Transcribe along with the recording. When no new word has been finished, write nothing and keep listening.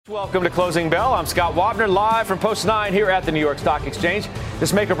Welcome to Closing Bell. I'm Scott Wapner, live from Post 9 here at the New York Stock Exchange.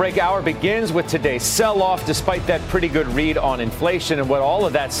 This make or break hour begins with today's sell-off, despite that pretty good read on inflation and what all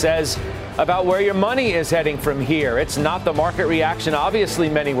of that says about where your money is heading from here. It's not the market reaction, obviously,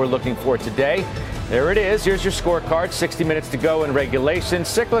 many were looking for today. There it is. Here's your scorecard. 60 minutes to go in regulation.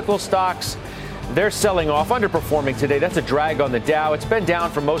 Cyclical stocks, they're selling off, underperforming today. That's a drag on the Dow. It's been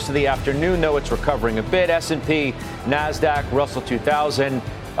down for most of the afternoon, though it's recovering a bit. S&P, NASDAQ, Russell 2000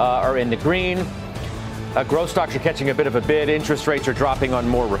 are in the green. Growth stocks are catching a bit of a bid. Interest rates are dropping on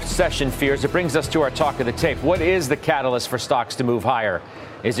more recession fears. It brings us to our talk of the tape. What is the catalyst for stocks to move higher?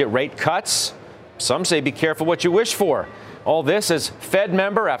 Is it rate cuts? Some say be careful what you wish for. All this as Fed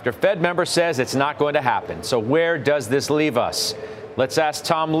member after Fed member says it's not going to happen. So where does this leave us? Let's ask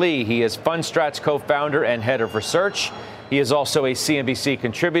Tom Lee. He is Fundstrat's co-founder and head of research. He is also a CNBC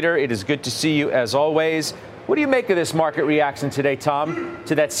contributor. It is good to see you as always. What do you make of this market reaction today, Tom,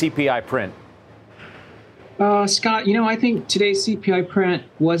 to that CPI print? Scott, I think today's CPI print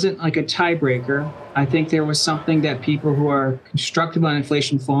wasn't like a tiebreaker. I think there was something that people who are constructive on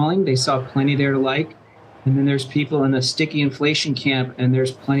inflation falling, they saw plenty there to like. And then there's people in the sticky inflation camp, and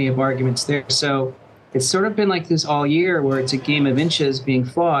there's plenty of arguments there. So it's sort of been like this all year where it's a game of inches being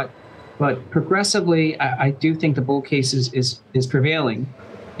fought. But progressively, I do think the bull case is prevailing.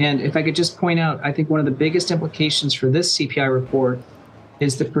 And if I could just point out, I think one of the biggest implications for this CPI report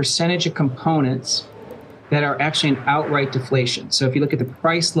is the percentage of components that are actually in outright deflation. So if you look at the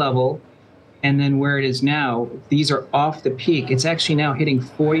price level and then where it is now, these are off the peak. It's actually now hitting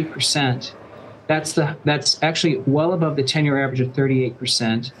 40%. That's actually well above the 10-year average of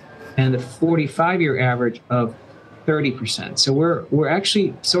 38% and the 45-year average of 30%. So we're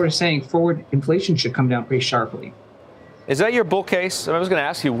actually sort of saying forward inflation should come down pretty sharply. Is that your bull case? I was going to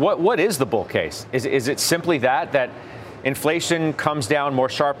ask you, what is the bull case? Is it simply that inflation comes down more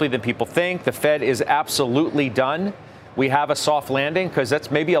sharply than people think? The Fed is absolutely done. We have a soft landing, because that's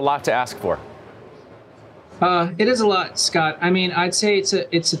maybe a lot to ask for. It is a lot, Scott. I mean, I'd say it's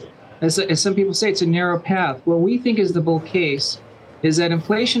as some people say, it's a narrow path. What we think is the bull case is that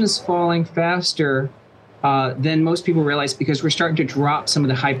inflation is falling faster than most people realize, because we're starting to drop some of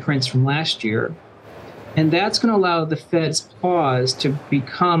the high prints from last year. And that's going to allow the Fed's pause to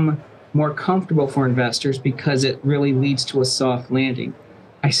become more comfortable for investors, because it really leads to a soft landing.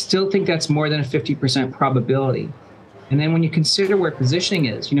 I still think that's more than a 50% probability. And then when you consider where positioning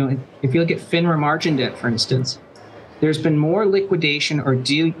is, if you look at FINRA margin debt, for instance, there's been more liquidation or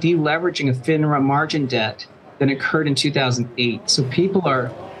deleveraging of FINRA margin debt than occurred in 2008. So people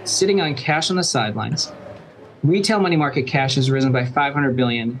are sitting on cash on the sidelines. Retail money market cash has risen by $500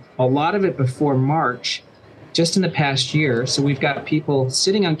 billion, a lot of it before March, just in the past year. So we've got people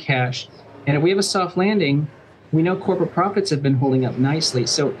sitting on cash. And if we have a soft landing, we know corporate profits have been holding up nicely.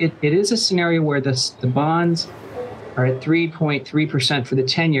 So it is a scenario where the bonds are at 3.3% for the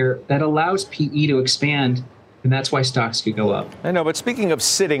 10-year. That allows PE to expand, and that's why stocks could go up. I know, but speaking of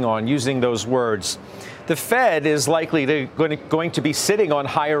sitting on, using those words, the Fed is likely going to be sitting on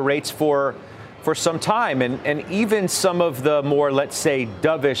higher rates for some time. And even some of the more, let's say,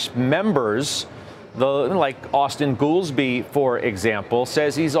 dovish members, like Austin Goolsbee, for example,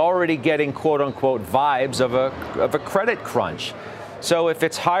 says he's already getting, quote unquote, vibes of a credit crunch. So if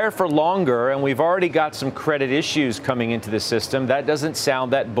it's higher for longer and we've already got some credit issues coming into the system, that doesn't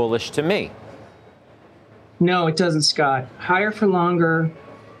sound that bullish to me. No, it doesn't, Scott. Higher for longer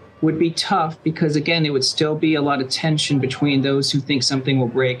would be tough, because, again, it would still be a lot of tension between those who think something will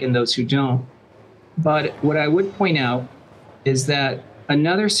break and those who don't. But what I would point out is that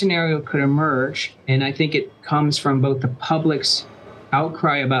another scenario could emerge, and I think it comes from both the public's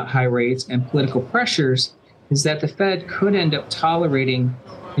outcry about high rates and political pressures, is that the Fed could end up tolerating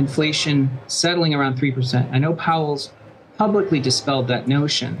inflation settling around 3%. I know Powell's publicly dispelled that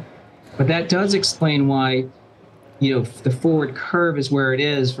notion, but that does explain why, the forward curve is where it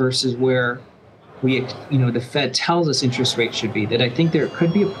is versus where the Fed tells us interest rates should be. That I think there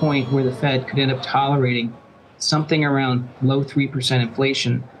could be a point where the Fed could end up tolerating something around low 3%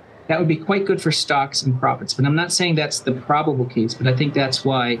 inflation. That would be quite good for stocks and profits. But I'm not saying that's the probable case, but I think that's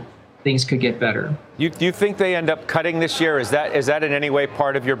why things could get better. You think they end up cutting this year? Is that in any way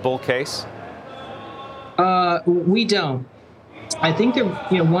part of your bull case? We don't. I think that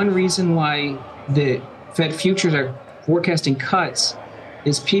one reason why the Fed futures are forecasting cuts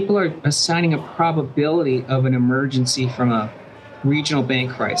is people are assigning a probability of an emergency from a regional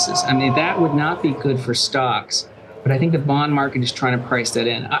bank crisis. I mean, that would not be good for stocks, but I think the bond market is trying to price that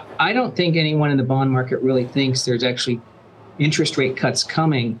in. I don't think anyone in the bond market really thinks there's actually interest rate cuts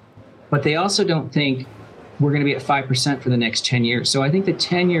coming, but they also don't think we're going to be at 5% for the next 10 years. So I think the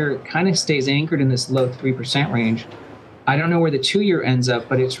 10-year kind of stays anchored in this low 3% range. I don't know where the 2-year ends up,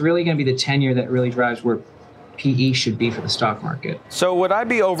 but it's really going to be the 10-year that really drives where PE should be for the stock market. So would I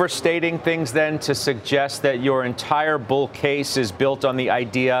be overstating things then to suggest that your entire bull case is built on the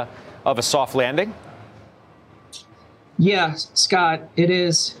idea of a soft landing? Yeah, Scott, it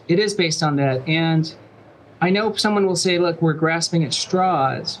is based on that. And I know someone will say, look, we're grasping at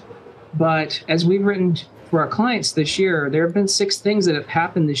straws. But as we've written for our clients this year, there have been 6 things that have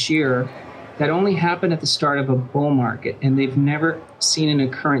happened this year that only happened at the start of a bull market, and they've never seen an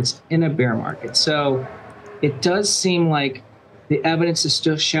occurrence in a bear market. So it does seem like the evidence is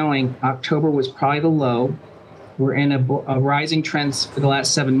still showing October was probably the low. We're in a rising trends for the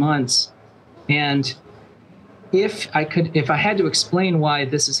last 7 months. And if I had to explain why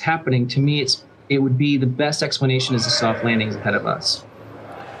this is happening, to me, it would be the best explanation is a soft landing is ahead of us.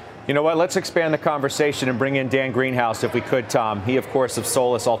 You know what? Let's expand the conversation and bring in Dan Greenhouse, if we could, Tom. He, of course, of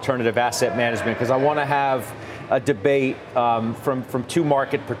Solus Alternative Asset Management, because I want to have a debate from 2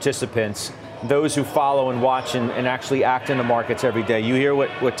 market participants, those who follow and watch and actually act in the markets every day. You hear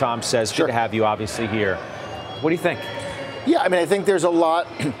what Tom says. Sure. Good to have you, obviously, here. What do you think? Yeah, I mean, I think there's a lot.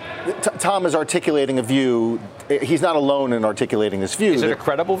 Tom is articulating a view. He's not alone in articulating this view. Is it a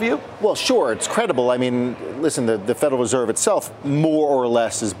credible view? Well, sure, it's credible. I mean, listen, the Federal Reserve itself more or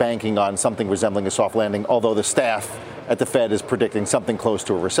less is banking on something resembling a soft landing, although the staff at the Fed is predicting something close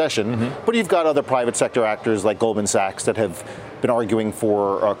to a recession. Mm-hmm. But you've got other private sector actors like Goldman Sachs that have been arguing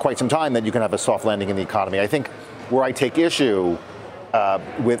for quite some time that you can have a soft landing in the economy. I think where I take issue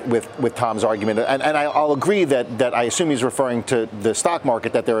with Tom's argument, and I'll agree that I assume he's referring to the stock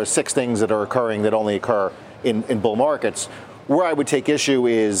market, that there are 6 things that are occurring that only occur in bull markets. Where I would take issue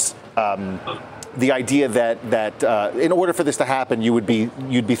is the idea that in order for this to happen, you'd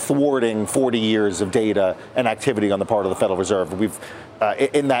be thwarting 40 years of data and activity on the part of the Federal Reserve.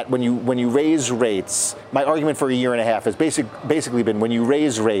 In that when you raise rates, my argument for a year and a half has basically been when you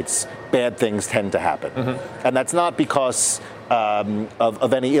raise rates, bad things tend to happen, mm-hmm. and that's not because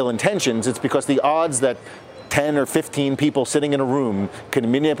of any ill intentions. It's because the odds that 10 or 15 people sitting in a room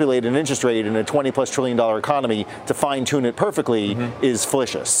can manipulate an interest rate in a $20+ trillion economy to fine-tune it perfectly mm-hmm. is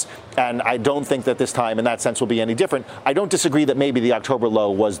fallacious. And I don't think that this time, in that sense, will be any different. I don't disagree that maybe the October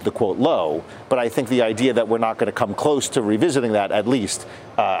low was the, quote, low, but I think the idea that we're not going to come close to revisiting that, at least,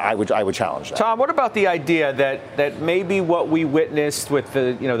 I would challenge that. Tom, what about the idea that maybe what we witnessed with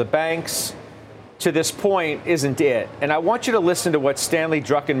the banks to this point isn't it? And I want you to listen to what Stanley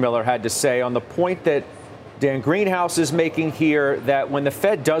Druckenmiller had to say on the point that Dan Greenhouse is making here, that when the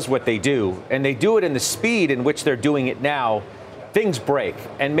Fed does what they do, and they do it in the speed in which they're doing it now, things break.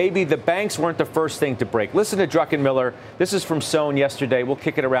 And maybe the banks weren't the first thing to break. Listen to Druckenmiller. This is from Sohn yesterday. We'll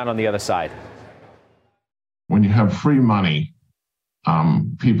kick it around on the other side. When you have free money,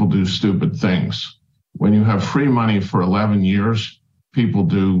 people do stupid things. When you have free money for 11 years, people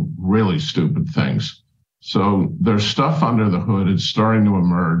do really stupid things. So there's stuff under the hood. It's starting to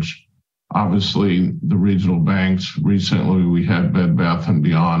emerge. Obviously, the regional banks, recently we had Bed Bath &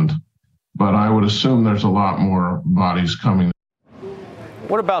 Beyond, but I would assume there's a lot more bodies coming.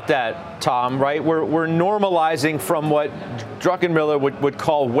 What about that, Tom, right? We're normalizing from what Druckenmiller would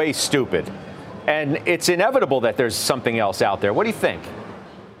call way stupid. And it's inevitable that there's something else out there. What do you think?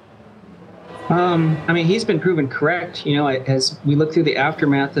 I mean, he's been proven correct. As we look through the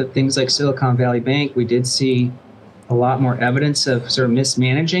aftermath of things like Silicon Valley Bank, we did see a lot more evidence of sort of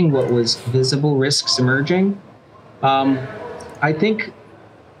mismanaging what was visible risks emerging. I think,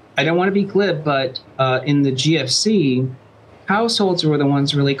 I don't want to be glib, but in the GFC, households were the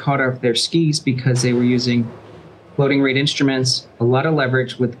ones really caught off their skis because they were using floating rate instruments, a lot of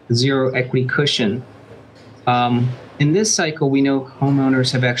leverage with zero equity cushion. In this cycle, we know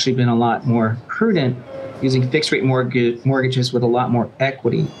homeowners have actually been a lot more prudent, using fixed rate mortgages with a lot more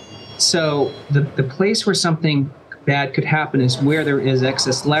equity. So the place where something bad could happen is where there is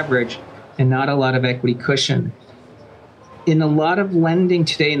excess leverage and not a lot of equity cushion. In a lot of lending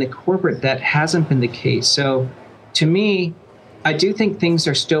today in the corporate, that hasn't been the case. So to me, I do think things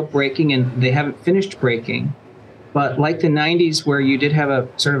are still breaking and they haven't finished breaking. But like the 90s, where you did have a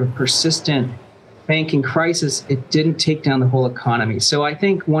sort of a persistent banking crisis, it didn't take down the whole economy. So I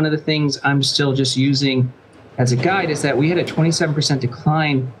think one of the things I'm still just using as a guide is that we had a 27%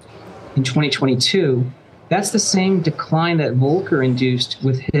 decline in 2022. That's the same decline that Volcker induced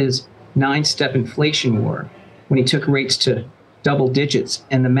with his 9-step inflation war when he took rates to double digits,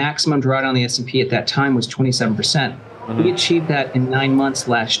 and the maximum drawdown on the S&P at that time was 27%. Mm-hmm. We achieved that in 9 months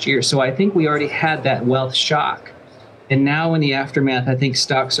last year. So I think we already had that wealth shock. And now in the aftermath, I think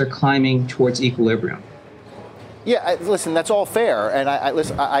stocks are climbing towards equilibrium. Yeah, listen, that's all fair. And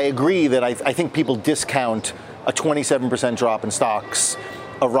I agree that I think people discount a 27% drop in stocks,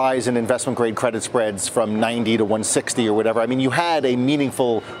 a rise in investment grade credit spreads from 90 to 160 or whatever. I mean, you had a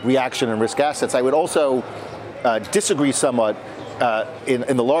meaningful reaction in risk assets. I would also disagree somewhat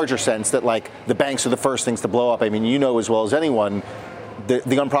in the larger sense that, like, the banks are the first things to blow up. I mean, you know as well as anyone,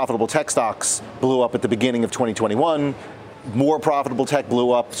 the unprofitable tech stocks blew up at the beginning of 2021. More profitable tech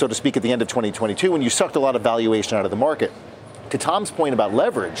blew up, so to speak, at the end of 2022, and you sucked a lot of valuation out of the market. To Tom's point about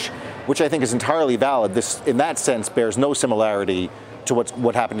leverage, which I think is entirely valid, this, in that sense, bears no similarity to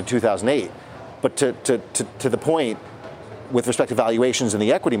what happened in 2008. But to the point, with respect to valuations in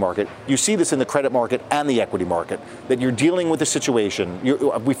the equity market, you see this in the credit market and the equity market, that you're dealing with a situation,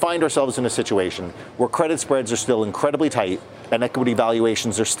 we find ourselves in a situation where credit spreads are still incredibly tight and equity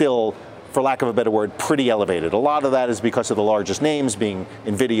valuations are still, for lack of a better word, pretty elevated. A lot of that is because of the largest names being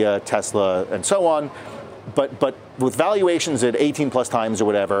Nvidia, Tesla, and so on. But with valuations at 18 plus times or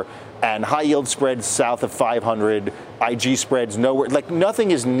whatever, and high yield spreads south of 500, IG spreads nowhere, like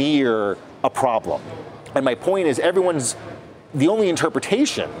nothing is near a problem. And my point is the only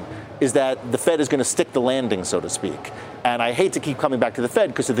interpretation is that the Fed is going to stick the landing, so to speak. And I hate to keep coming back to the Fed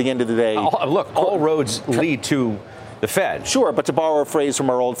because at the end of the day... Look, all roads lead to the Fed. Sure, but to borrow a phrase from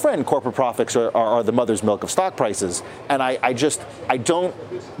our old friend, corporate profits are the mother's milk of stock prices. And I don't,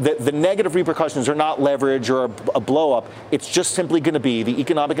 the negative repercussions are not leverage or a blow up. It's just simply going to be the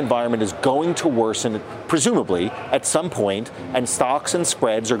economic environment is going to worsen, presumably, at some point, and stocks and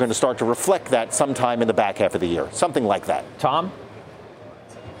spreads are going to start to reflect that sometime in the back half of the year. Something like that. Tom?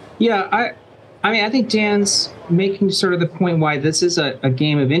 Yeah, I mean, I think Dan's making sort of the point why this is a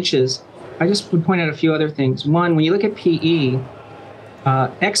game of inches. I just would point out a few other things. One, when you look at PE,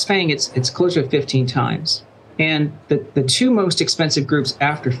 ex-FANG, it's closer to 15 times. And the two most expensive groups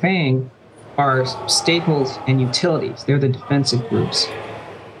after FANG are staples and utilities. They're the defensive groups.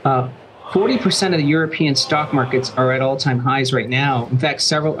 40% of the European stock markets are at all-time highs right now. In fact,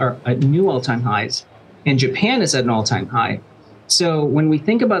 several are at new all-time highs. And Japan is at an all-time high. So when we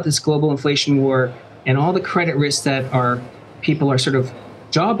think about this global inflation war and all the credit risks that people are sort of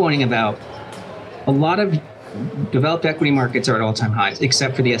jawboning about, a lot of developed equity markets are at all-time highs,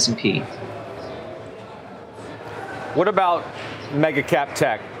 except for the S&P. What about mega cap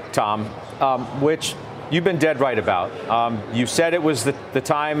tech, Tom, which you've been dead right about? You said it was the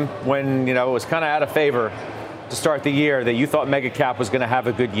time when, it was kind of out of favor to start the year that you thought mega cap was going to have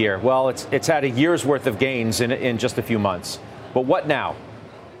a good year. Well, it's had a year's worth of gains in just a few months. But what now?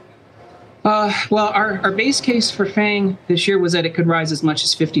 Well, our base case for FANG this year was that it could rise as much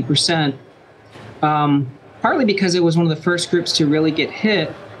as 50%, partly because it was one of the first groups to really get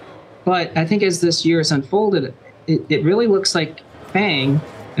hit. But I think as this year has unfolded, it really looks like FANG,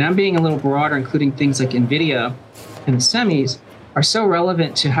 and I'm being a little broader, including things like Nvidia and the semis, are so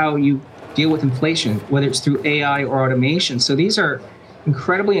relevant to how you deal with inflation, whether it's through AI or automation. So these are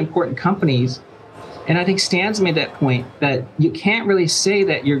incredibly important companies. And I think Stan's made that point that you can't really say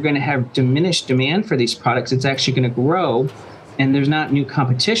that you're going to have diminished demand for these products. It's actually going to grow, and there's not new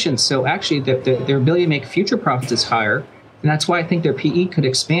competition. So actually, their ability to make future profits is higher. And that's why I think their PE could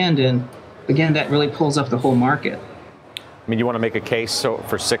expand. And again, that really pulls up the whole market. I mean, you want to make a case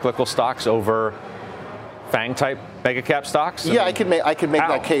for cyclical stocks over FANG-type mega cap stocks? Yeah, I can make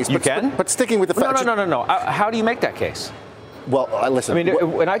that case. You can? But sticking with the fact... No. How do you make that case? Well, listen. I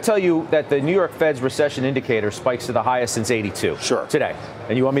mean, when I tell you that the New York Fed's recession indicator spikes to the highest since '82, sure, today,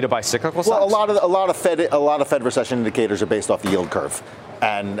 and you want me to buy cyclical stocks? Well, a lot of Fed recession indicators are based off the yield curve,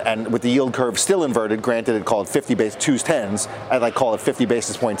 and with the yield curve still inverted, granted, I'd call it 50 base twos tens, I'd call it 50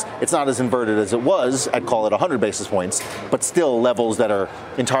 basis points. It's not as inverted as it was. I'd call it 100 basis points, but still levels that are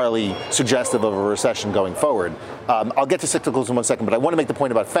entirely suggestive of a recession going forward. I'll get to cyclicals in 1 second, but I want to make the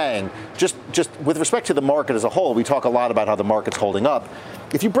point about FANG. Just with respect to the market as a whole, we talk a lot about how the market's holding up.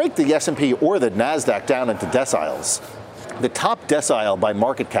 If you break the S&P or the NASDAQ down into deciles, the top decile by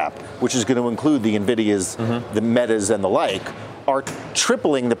market cap, which is going to include the Nvidias, the Metas, and the like, are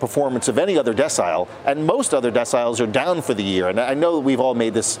tripling the performance of any other decile, and most other deciles are down for the year. And I know that we've all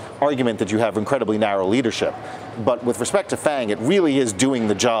made this argument that you have incredibly narrow leadership, but with respect to FANG, it really is doing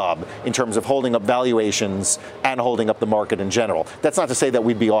the job in terms of holding up valuations and holding up the market in general. That's not to say that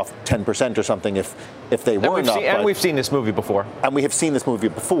we'd be off 10% or something if they weren't up. And we've seen this movie before. And we have seen this movie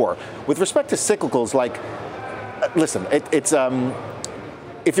before. With respect to cyclicals, listen,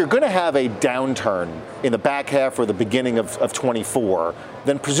 if you're going to have a downturn in the back half or the beginning of 24,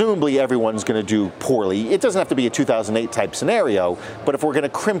 then presumably everyone's going to do poorly. It doesn't have to be a 2008 type scenario, but if we're going to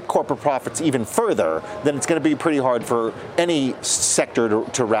crimp corporate profits even further, then it's going to be pretty hard for any sector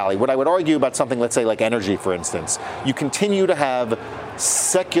to rally. What I would argue about something, let's say like energy, for instance, you continue to have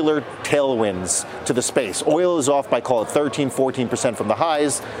secular tailwinds to the space. Oil is off by, call it 13, 14% from the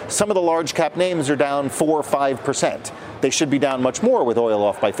highs. Some of the large cap names are down 4 or 5%. They should be down much more with oil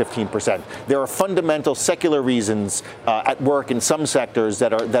off by 15%. There are fundamental secular reasons at work in some sectors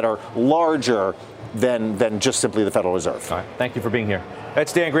that are larger than just simply the Federal Reserve. All right. Thank you for being here.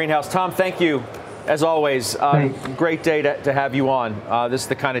 That's Dan Greenhouse. Tom, thank you. As always, great day to have you on. This is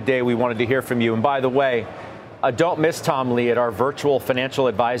the kind of day we wanted to hear from you. And by the way, don't miss Tom Lee at our virtual Financial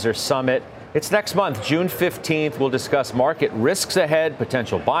Advisor Summit. It's next month, June 15th. We'll discuss market risks ahead,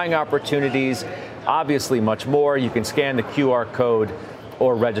 potential buying opportunities, obviously much more. You can scan the QR code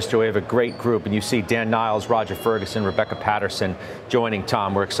or register. We have a great group, and you see Dan Niles, Roger Ferguson, Rebecca Patterson joining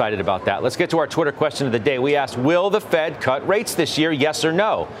Tom. We're excited about that. Let's get to our Twitter question of the day. We asked, will the Fed cut rates this year, yes or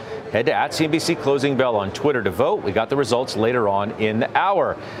no? Head to @CNBC Closing Bell on Twitter to vote. We got the results later on in the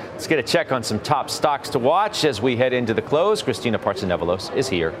hour. Let's get a check on some top stocks to watch as we head into the close. Christina Partsinevelos is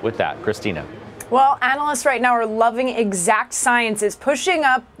here with that. Christina. Well, analysts right now are loving Exact Sciences, pushing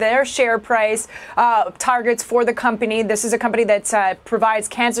up their share price targets for the company. This is a company that provides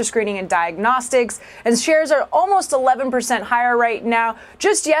cancer screening and diagnostics, and shares are almost 11% higher right now.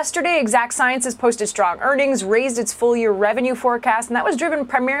 Just yesterday, Exact Sciences posted strong earnings, raised its full-year revenue forecast, and that was driven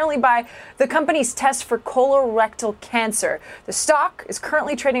primarily by the company's test for colorectal cancer. The stock is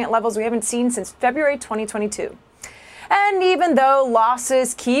currently trading at levels we haven't seen since February 2022. And even though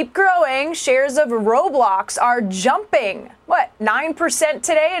losses keep growing, shares of Roblox are jumping. 9%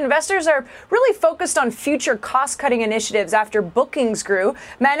 today? Investors are really focused on future cost-cutting initiatives after bookings grew.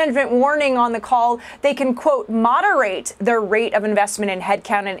 Management warning on the call they can, quote, moderate their rate of investment in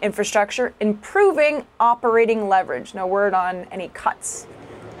headcount and infrastructure, improving operating leverage. No word on any cuts.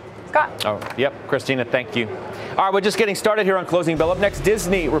 Scott. Oh, yep. Christina, thank you. All right, we're just getting started here on Closing Bell. Up next,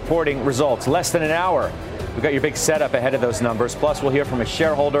 Disney reporting results. Less than an hour. We've got your big setup ahead of those numbers. Plus, we'll hear from a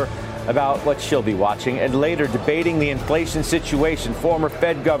shareholder about what she'll be watching. And later, debating the inflation situation, former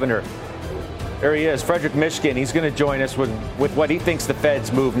Fed Governor, there he is, Frederic Mishkin. He's going to join us with what he thinks the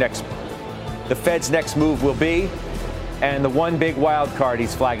Fed's next move will be. And the one big wild card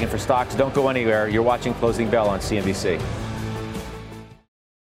he's flagging for stocks. Don't go anywhere. You're watching Closing Bell on CNBC.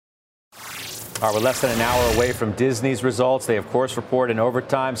 All right, we're less than an hour away from Disney's results. They, of course, report in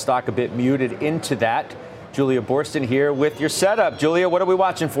overtime. Stock a bit muted into that. Julia Borston here with your setup. Julia, what are we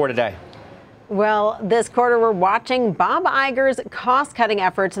watching for today? Well, this quarter, we're watching Bob Iger's cost-cutting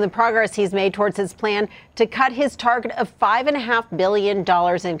efforts and the progress he's made towards his plan to cut his target of $5.5 billion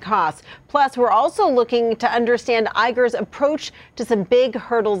in costs. Plus, we're also looking to understand Iger's approach to some big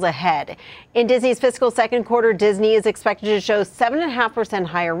hurdles ahead. In Disney's fiscal second quarter, Disney is expected to show 7.5%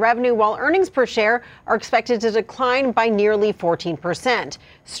 higher revenue, while earnings per share are expected to decline by nearly 14%.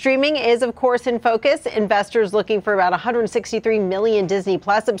 Streaming is, of course, in focus. Investors looking for about 163 million Disney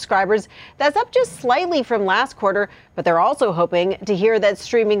Plus subscribers. That's up just slightly from last quarter, but they're also hoping to hear that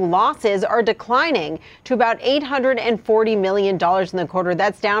streaming losses are declining to about $840 million in the quarter.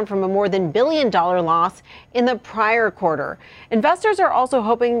 That's down from a more than $1 billion loss in the prior quarter. Investors are also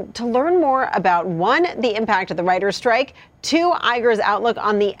hoping to learn more about, one, the impact of the writer's strike, two, Iger's outlook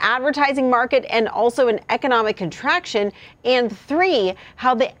on the advertising market and also an economic contraction, and three,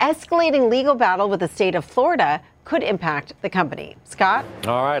 how the escalating legal battle with the state of Florida could impact the company. Scott?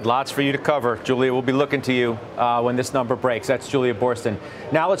 All right, lots for you to cover. Julia, we'll be looking to you when this number breaks. That's Julia Borston.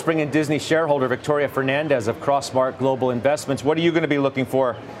 Now let's bring in Disney shareholder Victoria Fernandez of Crossmark Global Investments. What are you going to be looking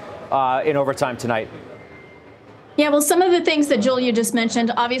for in overtime tonight? Yeah, well, some of the things that Julia just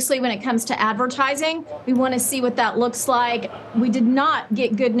mentioned, obviously, when it comes to advertising, we want to see what that looks like. We did not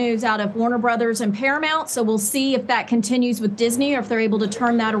get good news out of Warner Brothers and Paramount, so we'll see if that continues with Disney or if they're able to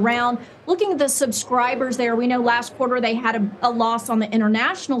turn that around. Looking at the subscribers there, we know last quarter they had a loss on the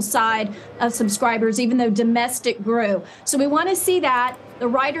international side of subscribers, even though domestic grew. So we want to see that. The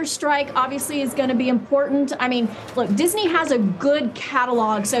writer's strike obviously is going to be important. I mean, look, Disney has a good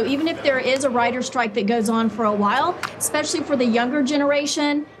catalog. So even if there is a writer's strike that goes on for a while, especially for the younger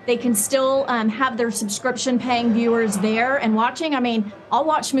generation, they can still have their subscription paying viewers there and watching. I mean, I'll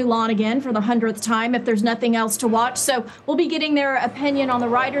watch Mulan again for the 100th time if there's nothing else to watch. So we'll be getting their opinion on the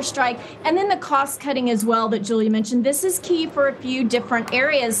writer's strike. And then the cost cutting as well that Julia mentioned. This is key for a few different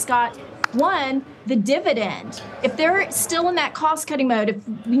areas, Scott. One, the dividend. If they're still in that cost-cutting mode, if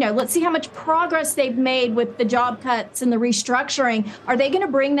let's see how much progress they've made with the job cuts and the restructuring. Are they going to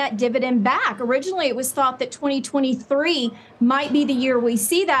bring that dividend back? Originally, it was thought that 2023 might be the year we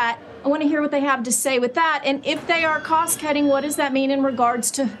see that. I want to hear what they have to say with that. And if they are cost-cutting, what does that mean in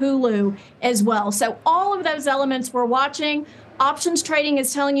regards to Hulu as well? So all of those elements we're watching. Options trading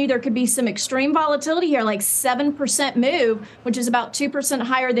is telling you there could be some extreme volatility here, like 7% move, which is about 2%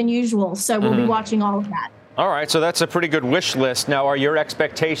 higher than usual. So we'll be watching all of that. All right, so that's a pretty good wish list. Now, are your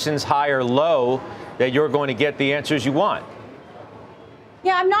expectations high or low that you're going to get the answers you want?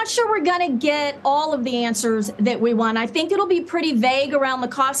 Yeah, I'm not sure we're going to get all of the answers that we want. I think it'll be pretty vague around the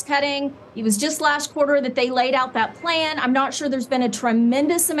cost cutting. It was just last quarter that they laid out that plan. I'm not sure there's been a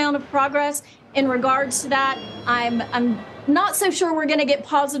tremendous amount of progress in regards to that. I'm not so sure we're going to get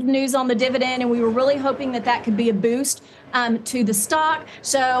positive news on the dividend, and we were really hoping that that could be a boost to the stock.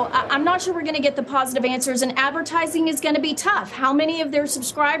 So I'm not sure we're going to get the positive answers, and advertising is going to be tough. How many of their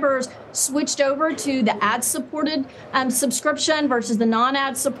subscribers switched over to the ad-supported subscription versus the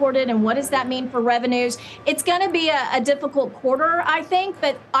non-ad supported, and what does that mean for revenues? It's going to be a difficult quarter, I think,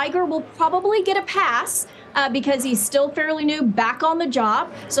 but Iger will probably get a pass because he's still fairly new, back on the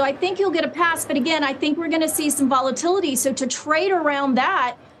job. So I think he'll get a pass. But again, I think we're going to see some volatility. So to trade around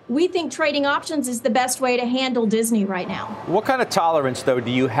that, we think trading options is the best way to handle Disney right now. What kind of tolerance, though,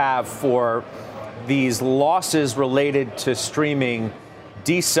 do you have for these losses related to streaming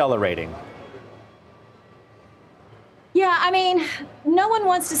decelerating? Yeah, I mean, no one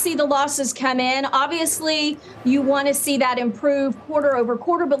wants to see the losses come in. Obviously, you want to see that improve quarter over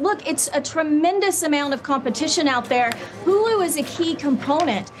quarter. But look, it's a tremendous amount of competition out there. Hulu is a key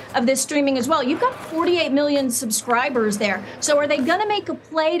component of this streaming as well. You've got 48 million subscribers there. So are they going to make a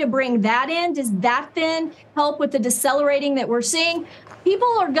play to bring that in? Does that then help with the decelerating that we're seeing?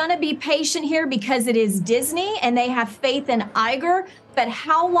 People are going to be patient here because it is Disney and they have faith in Iger. But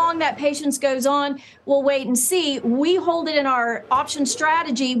how long that patience goes on, we'll wait and see. We hold it in our option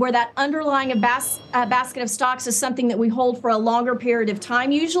strategy where that underlying basket of stocks is something that we hold for a longer period of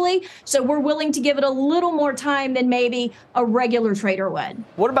time usually. So we're willing to give it a little more time than maybe a regular trader would.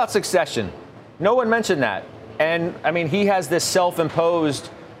 What about Succession? No one mentioned that. And, I mean, he has this self-imposed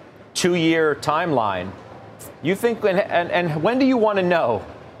 2-year timeline. You think, and when do you want to know?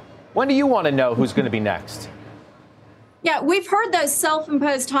 When do you want to know who's going to be next? Yeah, we've heard those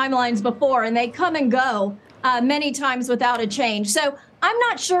self-imposed timelines before, and they come and go many times without a change. So I'm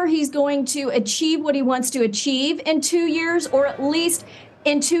not sure he's going to achieve what he wants to achieve in 2 years, or at least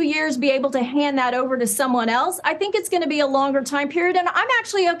in 2 years be able to hand that over to someone else. I think it's going to be a longer time period, and I'm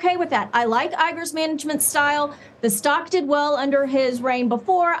actually okay with that. I like Iger's management style. The stock did well under his reign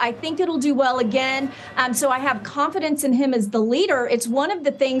before. I think it'll do well again. So I have confidence in him as the leader. It's one of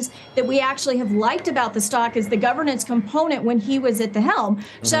the things that we actually have liked about the stock is the governance component when he was at the helm.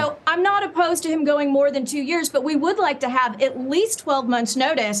 Mm-hmm. So I'm not opposed to him going more than 2 years, but we would like to have at least 12 months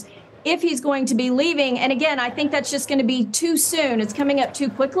notice if he's going to be leaving. And again, I think that's just going to be too soon. It's coming up too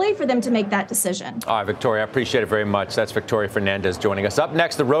quickly for them to make that decision. All right, Victoria, I appreciate it very much. That's Victoria Fernandez joining us. Up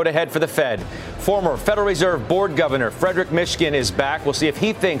next, the road ahead for the Fed. Former Federal Reserve Board Governor Frederic Mishkin is back. We'll see if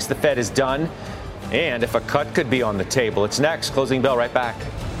he thinks the Fed is done and if a cut could be on the table. It's next. Closing bell right back.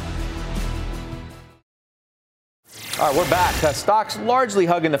 All right, we're back. Stocks largely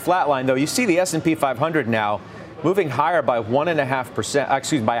hugging the flat line, though. You see the S&P 500 now moving higher by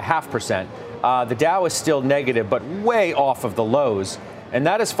 1.5%, by 0.5%. The Dow is still negative, but way off of the lows. And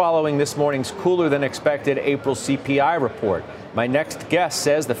that is following this morning's cooler than expected April CPI report. My next guest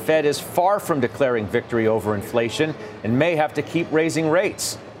says the Fed is far from declaring victory over inflation and may have to keep raising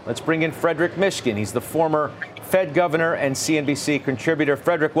rates. Let's bring in Frederic Mishkin. He's the former Fed governor and CNBC contributor.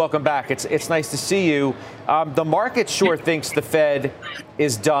 Frederic, welcome back. It's nice to see you. The market sure thinks the Fed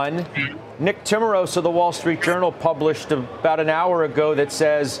is done. Nick Timmeros of the Wall Street Journal published about an hour ago that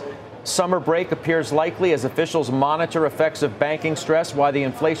says summer break appears likely as officials monitor effects of banking stress, while the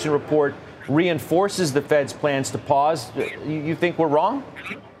inflation report reinforces the Fed's plans to pause. You think we're wrong?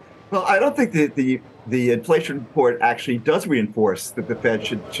 Well, I don't think that the inflation report actually does reinforce that the Fed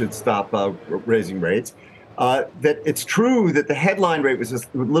should stop raising rates. That it's true that the headline rate was a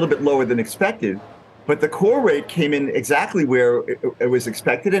little bit lower than expected, but the core rate came in exactly where it was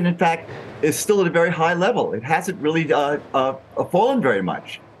expected, and in fact is still at a very high level. It hasn't really fallen very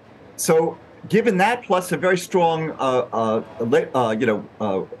much. So, given that, plus a very strong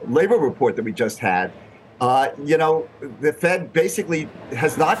labor report that we just had, the Fed basically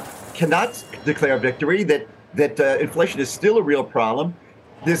cannot declare victory. That inflation is still a real problem.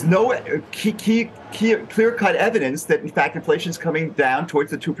 there's no clear-cut evidence that, in fact, inflation is coming down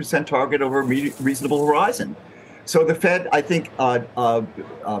towards the 2% target over a reasonable horizon. So the Fed, I think,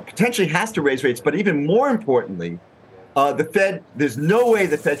 potentially has to raise rates. But even more importantly, the Fed, there's no way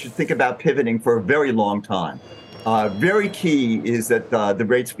the Fed should think about pivoting for a very long time. Very key is that the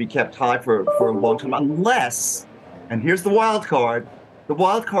rates be kept high for a long time, unless, and here's the wild card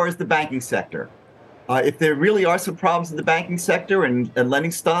is the banking sector. If there really are some problems in the banking sector and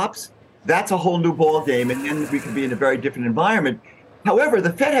lending stops, that's a whole new ballgame, and then we could be in a very different environment. However,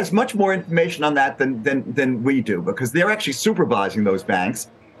 the Fed has much more information on that than we do, because they're actually supervising those banks.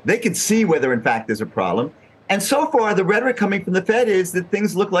 They can see whether, in fact, there's a problem. And so far, the rhetoric coming from the Fed is that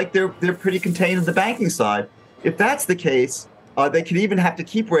things look like they're pretty contained on the banking side. If that's the case, they could even have to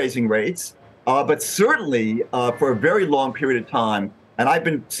keep raising rates, but certainly for a very long period of time. And I've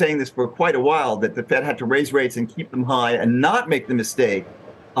been saying this for quite a while, that the Fed had to raise rates and keep them high and not make the mistake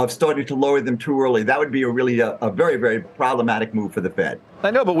of starting to lower them too early. That would be a very, very problematic move for the Fed.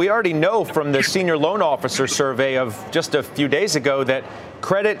 I know, but we already know from the senior loan officer survey of just a few days ago that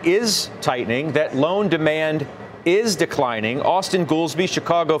credit is tightening, that loan demand is declining. Austin Goolsbee,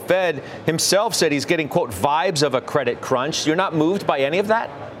 Chicago Fed himself said he's getting, quote, vibes of a credit crunch. You're not moved by any of that?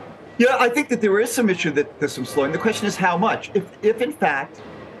 Yeah, I think that there is some issue that there's some slowing. The question is how much. If in fact,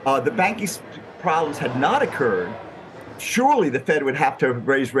 the banking problems had not occurred, surely the Fed would have to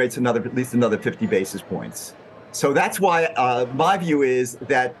raise rates at least another 50 basis points. So that's why my view is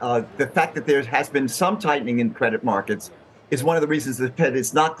that the fact that there has been some tightening in credit markets is one of the reasons the Fed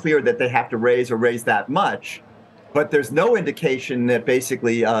is not clear that they have to raise that much. But there's no indication that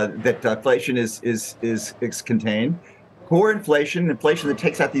basically that inflation is contained. Core inflation that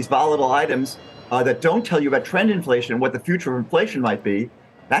takes out these volatile items that don't tell you about trend inflation and what the future of inflation might be,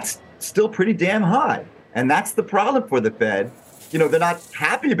 that's still pretty damn high. And that's the problem for the Fed. You know, they're not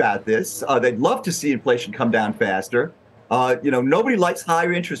happy about this. They'd love to see inflation come down faster. Nobody likes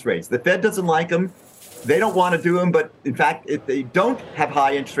higher interest rates. The Fed doesn't like them. They don't want to do them. But in fact, if they don't have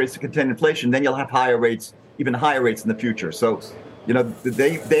high interest rates to contain inflation, then you'll have higher rates, even higher rates in the future. So,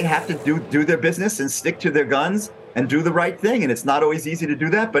 they have to do their business and stick to their guns and do the right thing. And it's not always easy to do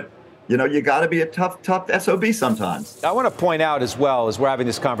that. But, you got to be a tough SOB sometimes. I want to point out as well, as we're having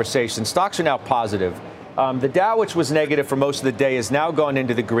this conversation, stocks are now positive. The Dow, which was negative for most of the day, has now gone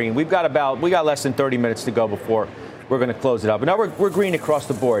into the green. We got less than 30 minutes to go before we're going to close it up. But now we're green across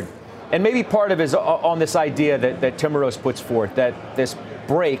the board. And maybe part of it is on this idea that Timurose puts forth, that this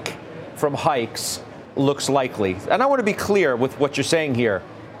break from hikes looks likely. And I want to be clear with what you're saying here.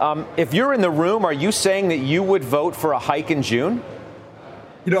 If you're in the room, are you saying that you would vote for a hike in June?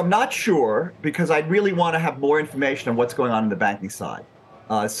 I'm not sure, because I really want to have more information on what's going on in the banking side.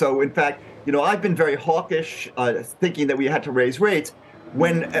 So, in fact, I've been very hawkish, thinking that we had to raise rates.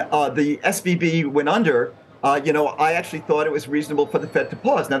 When the SVB went under, I actually thought it was reasonable for the Fed to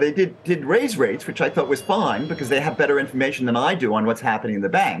pause. Now, they did raise rates, which I thought was fine, because they have better information than I do on what's happening in the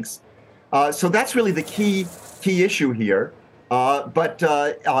banks. So that's really the key issue here. But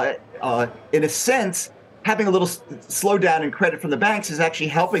in a sense, having a little slowdown in credit from the banks is actually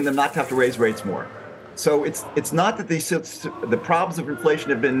helping them not to have to raise rates more. So it's not that the problems of inflation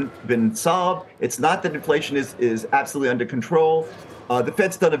have been solved. It's not that inflation is absolutely under control. The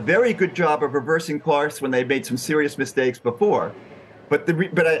Fed's done a very good job of reversing course when they made some serious mistakes before. But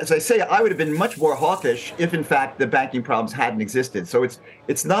as I say, I would have been much more hawkish if, in fact, the banking problems hadn't existed. So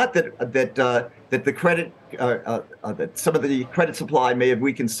it's not that the credit that some of the credit supply may have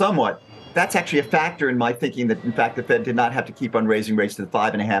weakened somewhat. That's actually a factor in my thinking that, in fact, the Fed did not have to keep on raising rates to the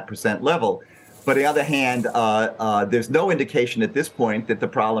 5.5% level. But on the other hand, there's no indication at this point that the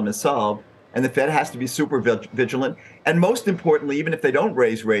problem is solved, and the Fed has to be super vigilant. And most importantly, even if they don't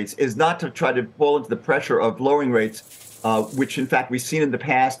raise rates, is not to try to fall into the pressure of lowering rates, which in fact we've seen in the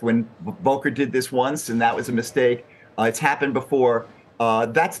past when Volcker did this once, and that was a mistake. It's happened before.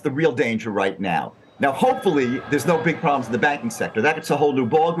 That's the real danger right now. Now, hopefully, there's no big problems in the banking sector. That's a whole new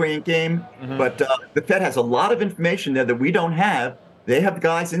ball game. Mm-hmm. But the Fed has a lot of information there that we don't have. They have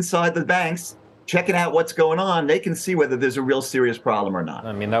guys inside the banks checking out what's going on. They can see whether there's a real serious problem or not.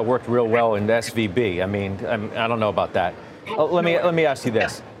 I mean, that worked real well in the SVB. I mean, I don't know about that. Let me ask you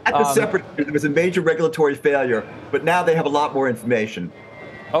this. At the separate, there was a major regulatory failure, but now they have a lot more information.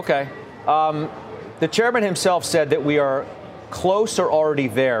 Okay. The chairman himself said that we are close or already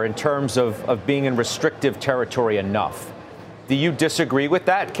there in terms of being in restrictive territory enough. Do you disagree with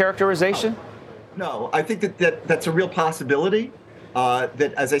that characterization? No, I think that's a real possibility.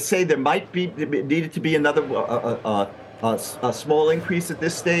 That, as I say, there needed to be another a small increase at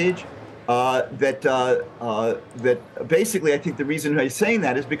this stage. that basically I think the reason he's saying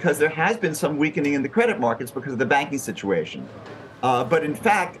that is because there has been some weakening in the credit markets because of the banking situation. But in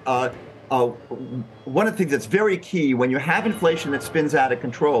fact, one of the things that's very key when you have inflation that spins out of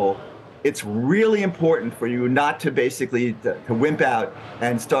control, it's really important for you not to basically to wimp out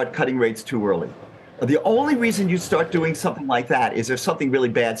and start cutting rates too early. The only reason you start doing something like that is if something really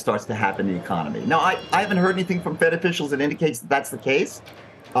bad starts to happen in the economy. Now, I haven't heard anything from Fed officials that indicates that that's the case.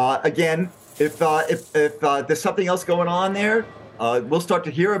 Again, if there's something else going on there, we'll start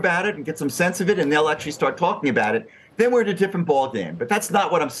to hear about it and get some sense of it, and they'll actually start talking about it. Then we're in a different ballgame. But that's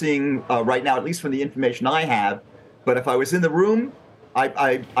not what I'm seeing right now, at least from the information I have. But if I was in the room,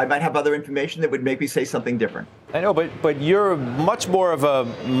 I might have other information that would make me say something different. I know, but you're much more of a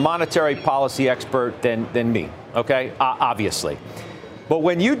monetary policy expert than me, okay? Obviously. But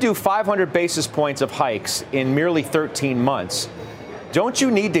when you do 500 basis points of hikes in merely 13 months, don't you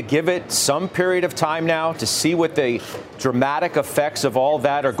need to give it some period of time now to see what the dramatic effects of all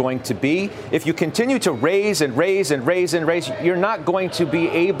that are going to be? If you continue to raise and raise and raise and raise, you're not going to be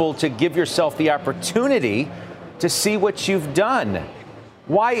able to give yourself the opportunity to see what you've done.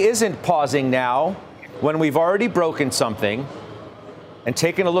 Why isn't pausing now when we've already broken something and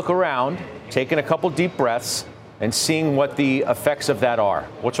taking a look around, taking a couple deep breaths and seeing what the effects of that are?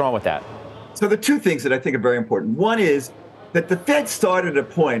 What's wrong with that? So the two things that I think are very important. One is that the Fed started at a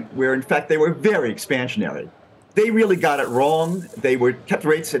point where, in fact, they were very expansionary. They really got it wrong. They kept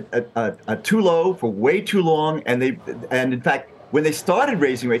rates at too low for way too long. And in fact, when they started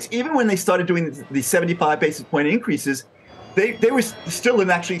raising rates, even when they started doing the 75 basis point increases, they were still in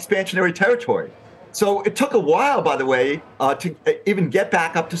actually expansionary territory. So it took a while, by the way, to even get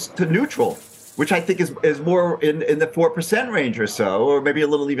back up to neutral, which I think is more in the 4% range or so, or maybe a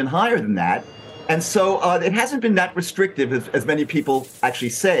little even higher than that. And so it hasn't been that restrictive, as many people actually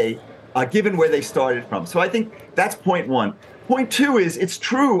say, given where they started from. So I think that's point one. Point two is it's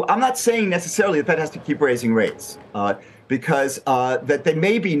true. I'm not saying necessarily the Fed has to keep raising rates because that they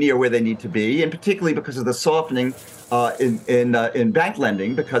may be near where they need to be, and particularly because of the softening in bank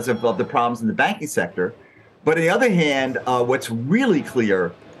lending because of the problems in the banking sector. But on the other hand, what's really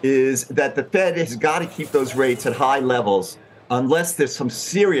clear is that the Fed has got to keep those rates at high levels unless there's some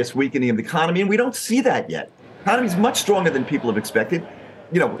serious weakening of the economy, and we don't see that yet. The economy is much stronger than people have expected.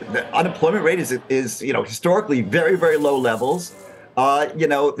 The unemployment rate is historically very, very low levels.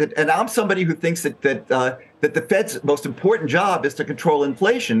 And I'm somebody who thinks that the Fed's most important job is to control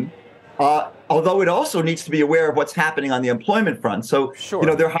inflation, although it also needs to be aware of what's happening on the employment front. So,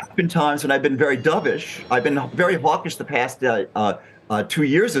 sure. There have been times when I've been very dovish. I've been very hawkish the past 2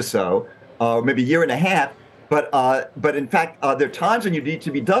 years or so, maybe a year and a half. But in fact, there are times when you need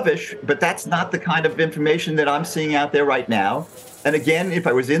to be dovish, but that's not the kind of information that I'm seeing out there right now. And again, if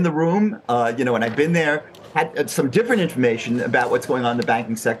I was in the room, and I've been there, had some different information about what's going on in the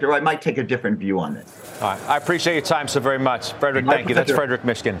banking sector, I might take a different view on this. All right. I appreciate your time so very much. Frederic, thank you. That's Frederic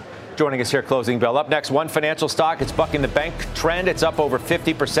Mishkin joining us here, Closing Bell. Up next, one financial stock. It's bucking the bank trend. It's up over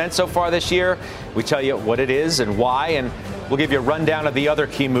 50% so far this year. We tell you what it is and why, and we'll give you a rundown of the other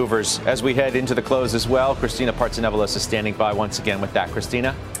key movers as we head into the close as well. Christina Partsenevelos is standing by once again with that.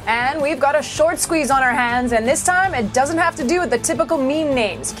 Christina? And we've got a short squeeze on our hands, and this time it doesn't have to do with the typical meme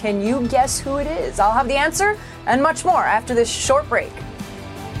names. Can you guess who it is? I'll have the answer and much more after this short break.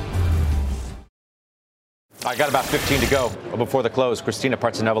 I got about 15 to go before the close. Christina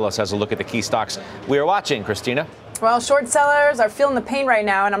Partsenevelos has a look at the key stocks we are watching. Christina? Well, short sellers are feeling the pain right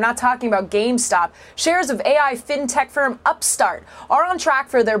now, and I'm not talking about GameStop. Shares of AI fintech firm Upstart are on track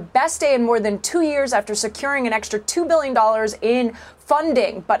for their best day in more than 2 years after securing an extra $2 billion in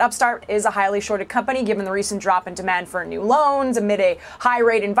funding. But Upstart is a highly shorted company given the recent drop in demand for new loans amid a high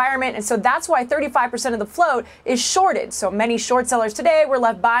rate environment. And so that's why 35% of the float is shorted. So many short sellers today were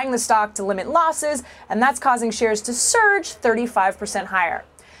left buying the stock to limit losses, and that's causing shares to surge 35% higher.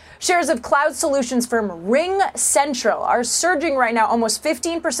 Shares of cloud solutions firm RingCentral are surging right now almost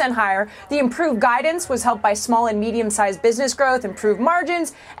 15% higher. The improved guidance was helped by small and medium-sized business growth, improved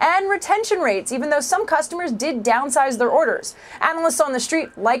margins, and retention rates, even though some customers did downsize their orders. Analysts on the street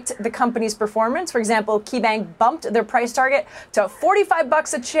liked the company's performance. For example, KeyBank bumped their price target to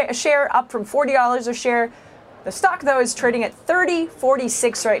 $45 a share, up from $40 a share. The stock, though, is trading at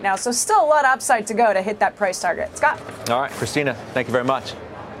 $30.46 right now, so still a lot of upside to go to hit that price target. Scott? All right, Christina, thank you very much.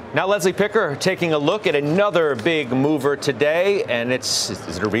 Now, Leslie Picker taking a look at another big mover today, and is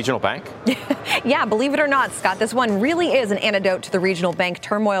it a regional bank? Yeah, believe it or not, Scott, this one really is an antidote to the regional bank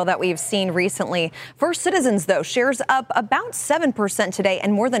turmoil that we've seen recently. First Citizens, though, shares up about 7% today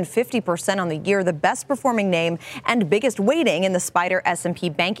and more than 50% on the year, the best performing name and biggest weighting in the Spider S&P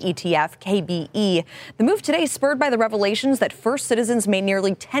Bank ETF, KBE. The move today spurred by the revelations that First Citizens made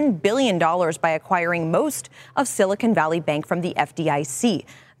nearly $10 billion by acquiring most of Silicon Valley Bank from the FDIC.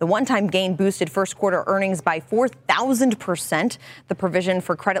 The one-time gain boosted first quarter earnings by 4,000%. The provision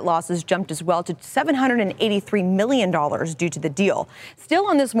for credit losses jumped as well to $783 million due to the deal. Still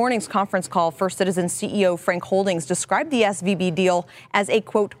on this morning's conference call, First Citizens CEO Frank Holdings described the SVB deal as a,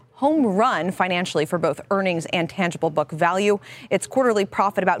 quote, home run financially for both earnings and tangible book value. Its quarterly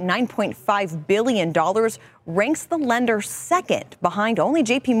profit, about $9.5 billion, ranks the lender second behind only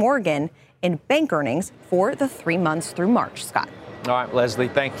JP Morgan in bank earnings for the 3 months through March. Scott. All right, Leslie,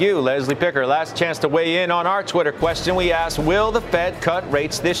 thank you. Leslie Picker, last chance to weigh in on our Twitter question. We asked, will the Fed cut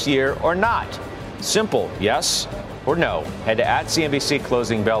rates this year or not? Simple, yes or no. Head to @CNBC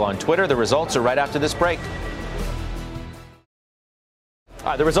Closing Bell on Twitter. The results are right after this break.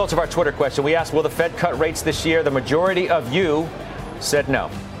 The results of our Twitter question. We asked, will the Fed cut rates this year? The majority of you said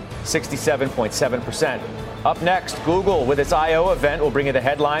no, 67.7%. Up next, Google with its I.O. event will bring you the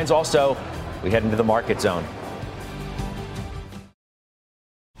headlines. Also, we head into the market zone.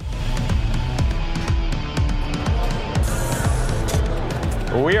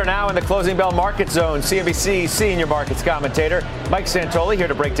 We are now in the Closing Bell Market Zone. CNBC senior markets commentator Mike Santoli here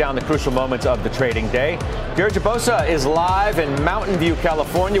to break down the crucial moments of the trading day. Deirdre Bosa is live in Mountain View,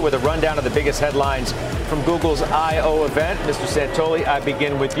 California, with a rundown of the biggest headlines from Google's I.O. event. Mr. Santoli, I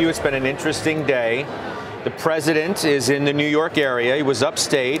begin with you. It's been an interesting day. The president is in the New York area. He was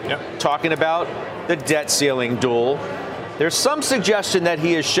upstate talking about the debt ceiling duel. There's some suggestion that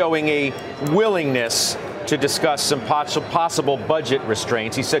he is showing a willingness to discuss some possible budget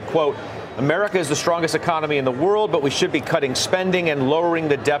restraints. He said, quote, America is the strongest economy in the world, but we should be cutting spending and lowering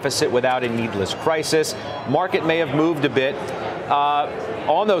the deficit without a needless crisis. Market may have moved a bit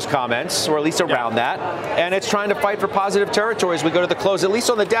on those comments, or at least around that, and it's trying to fight for positive territory as we go to the close, at least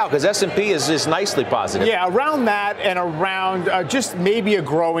on the Dow, because S&P is nicely positive. Yeah, around that and around just maybe a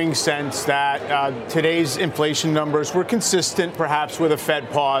growing sense that today's inflation numbers were consistent, perhaps with a Fed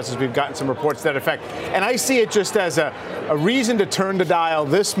pause, as we've gotten some reports to that effect. And I see it just as a reason to turn the dial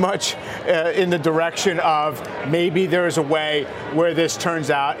this much in the direction of maybe there's a way where this turns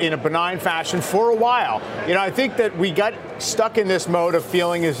out in a benign fashion for a while. You know, I think that we got stuck in this mode of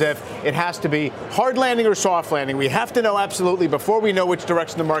feeling as if it has to be hard landing or soft landing. We have to know absolutely before we know which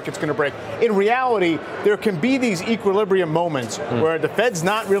direction the market's going to break. In reality, there can be these equilibrium moments where the Fed's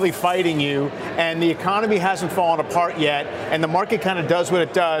not really fighting you and the economy hasn't fallen apart yet and the market kind of does what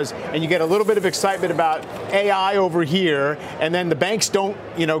it does and you get a little bit of excitement about AI over here and then the banks don't,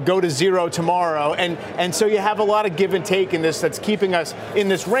 go to zero tomorrow. And so you have a lot of give and take in this that's keeping us in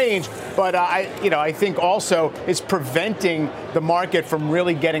this range. But I think also it's preventing the market from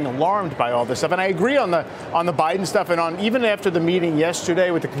really getting alarmed by all this stuff. And I agree on the Biden stuff and on even after the meeting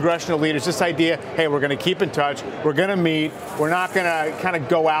yesterday with the congressional leaders, this idea, hey, we're going to keep in touch. We're going to meet. We're not going to kind of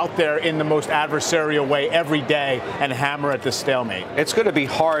go out there in the most adversarial way every day and hammer at the stalemate. It's going to be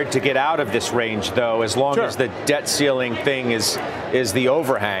hard to get out of this range, though, as long as the debt ceiling thing is the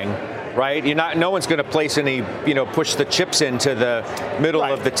overhang. Right? No one's going to place any, push the chips into the middle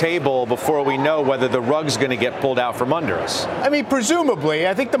of the table before we know whether the rug's going to get pulled out from under us. I mean, presumably,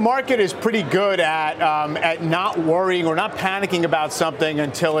 I think the market is pretty good at not worrying or not panicking about something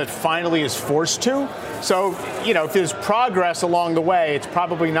until it finally is forced to. So, if there's progress along the way, it's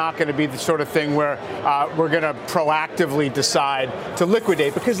probably not going to be the sort of thing where we're going to proactively decide to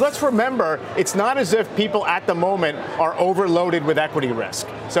liquidate. Because let's remember, it's not as if people at the moment are overloaded with equity risk.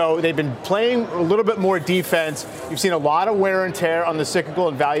 So they've been playing a little bit more defense. You've seen a lot of wear and tear on the cyclical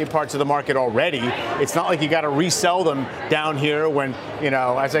and value parts of the market already. It's not like you got to resell them down here when,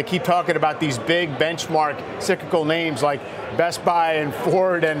 as I keep talking about these big benchmark cyclical names like Best Buy and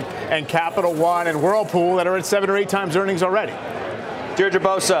Ford and Capital One and Whirlpool that are at 7 or 8 times earnings already. Deirdre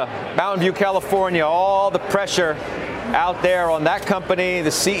Bosa, Mountain View, California, all the pressure out there on that company. The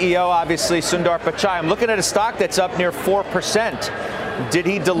CEO, obviously, Sundar Pichai. I'm looking at a stock that's up near 4%. Did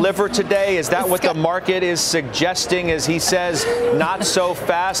he deliver today? Is that what the market is suggesting as he says, not so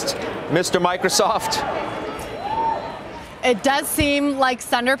fast, Mr. Microsoft? It does seem like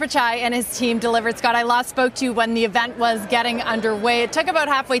Sundar Pichai and his team delivered. Scott, I last spoke to you when the event was getting underway. It took about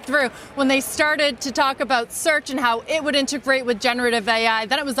halfway through when they started to talk about search and how it would integrate with generative AI.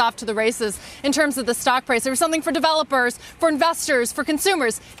 Then it was off to the races in terms of the stock price. There was something for developers, for investors, for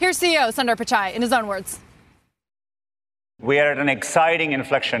consumers. Here's CEO Sundar Pichai in his own words. We are at an exciting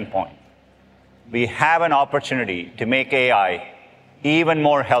inflection point. We have an opportunity to make AI even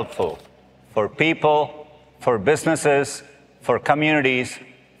more helpful for people, for businesses, for communities,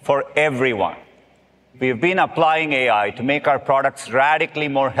 for everyone. We've been applying AI to make our products radically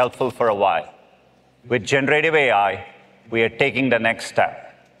more helpful for a while. With generative AI, we are taking the next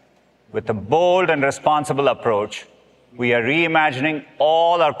step. With a bold and responsible approach, we are reimagining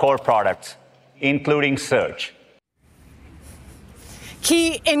all our core products, including search.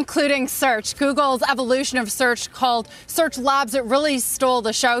 Key including search. Google's evolution of search called Search Labs, it really stole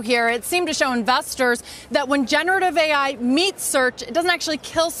the show here. It seemed to show investors that when generative AI meets search, it doesn't actually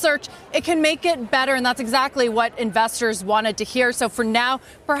kill search, it can make it better, and that's exactly what investors wanted to hear. So for now,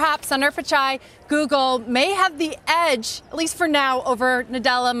 perhaps Sundar Pichai, Google may have the edge, at least for now, over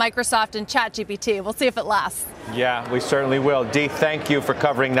Nadella, Microsoft, and ChatGPT. We'll see if it lasts. Yeah, we certainly will. Dee, thank you for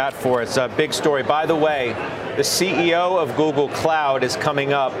covering that for us. A big story. By the way, the CEO of Google Cloud is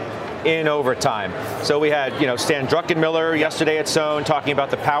coming up in overtime. So we had, Stan Druckenmiller yesterday at Sohn talking about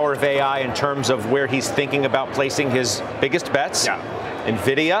the power of AI in terms of where he's thinking about placing his biggest bets. Yeah.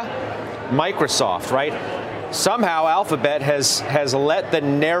 NVIDIA, Microsoft, right? Somehow Alphabet has let the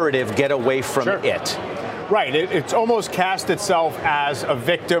narrative get away from it. Right. It's almost cast itself as a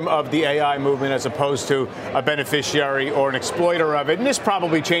victim of the AI movement as opposed to a beneficiary or an exploiter of it. And this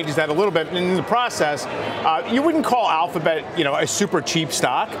probably changes that a little bit. And in the process, you wouldn't call Alphabet, a super cheap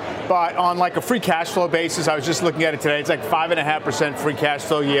stock. But on like a free cash flow basis, I was just looking at it today. It's like 5.5% free cash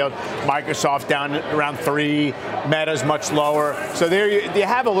flow yield. Microsoft down around 3. Meta's much lower. So there you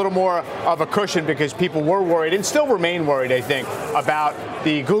have a little more of a cushion because people were worried and still remain worried, I think, about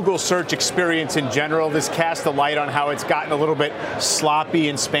the Google search experience in general. This cast the light on how it's gotten a little bit sloppy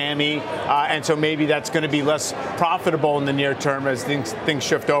and spammy, and so maybe that's going to be less profitable in the near term as things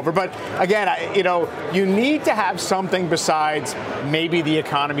shift over. But again, you need to have something besides maybe the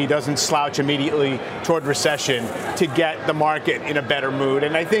economy doesn't slouch immediately toward recession to get the market in a better mood.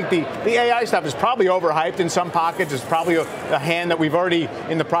 And I think the AI stuff is probably overhyped in some pockets. It's probably a hand that we've already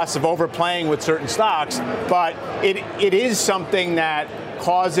in the process of overplaying with certain stocks, but it is something that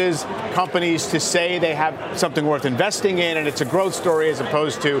causes companies to say they have something worth investing in, and it's a growth story as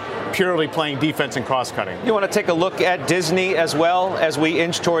opposed to purely playing defense and cost cutting. You want to take a look at Disney as well as we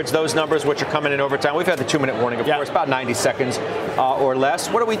inch towards those numbers, which are coming in overtime. We've had the 2-minute warning, of course, about 90 seconds or less.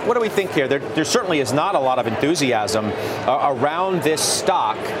 What do we think here? There certainly is not a lot of enthusiasm around this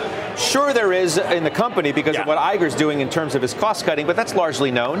stock. Sure, there is in the company because of what Iger's doing in terms of his cost cutting, but that's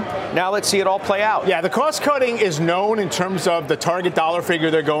largely known. Now let's see it all play out. Yeah, the cost cutting is known in terms of the target dollar figure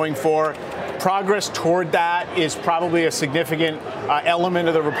they're going for. Progress toward that is probably a significant element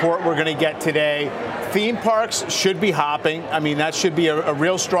of the report we're going to get today. Theme parks should be hopping. I mean, that should be a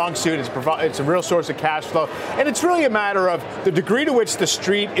real strong suit. It's a real source of cash flow. And it's really a matter of the degree to which the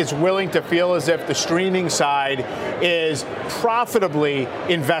street is willing to feel as if the streaming side is profitably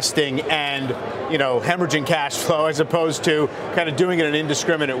investing and, hemorrhaging cash flow as opposed to kind of doing it in an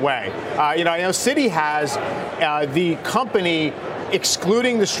indiscriminate way. I know Citi has the company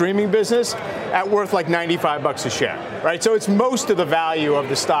excluding the streaming business at worth like $95 a share, right? So it's most of the value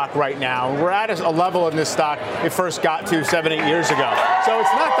of the stock right now. We're at a level in this stock it first got to 7-8 years ago. So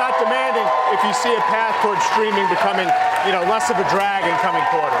it's not that demanding if you see a path towards streaming becoming, less of a drag in coming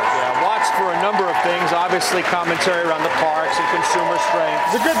quarters. Yeah, watch for a number of things. Obviously, commentary around the parks and consumer strength.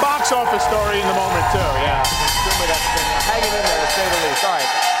 It's a good box office story in the moment, too. Yeah, certainly that's been hanging in there, to say the least. All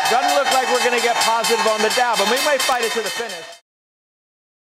right, doesn't look like we're going to get positive on the Dow, but we might fight it to the finish.